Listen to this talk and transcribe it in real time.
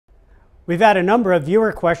We've had a number of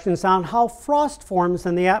viewer questions on how frost forms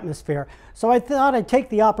in the atmosphere, so I thought I'd take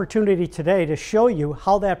the opportunity today to show you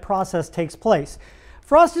how that process takes place.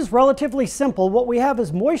 Frost is relatively simple. What we have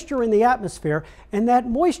is moisture in the atmosphere, and that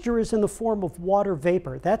moisture is in the form of water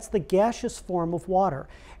vapor. That's the gaseous form of water.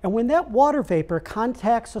 And when that water vapor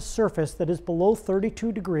contacts a surface that is below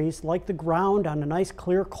 32 degrees, like the ground on a nice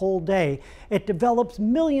clear cold day, it develops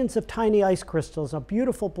millions of tiny ice crystals, a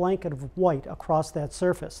beautiful blanket of white across that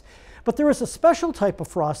surface. But there is a special type of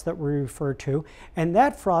frost that we refer to, and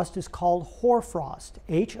that frost is called Hoarfrost,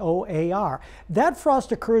 H-O-A-R. That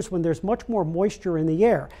frost occurs when there's much more moisture in the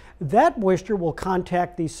air. That moisture will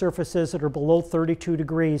contact these surfaces that are below 32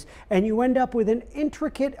 degrees, and you end up with an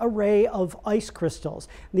intricate array of ice crystals.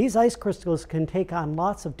 These ice crystals can take on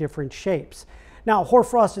lots of different shapes. Now,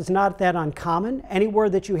 hoarfrost is not that uncommon. Anywhere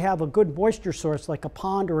that you have a good moisture source, like a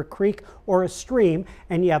pond or a creek or a stream,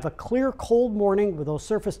 and you have a clear, cold morning with those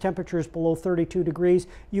surface temperatures below 32 degrees,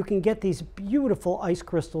 you can get these beautiful ice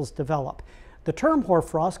crystals develop. The term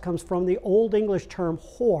hoarfrost comes from the Old English term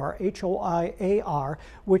hoar, H-O-I-A-R,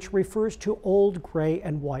 which refers to old, gray,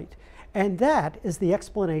 and white. And that is the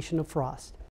explanation of frost.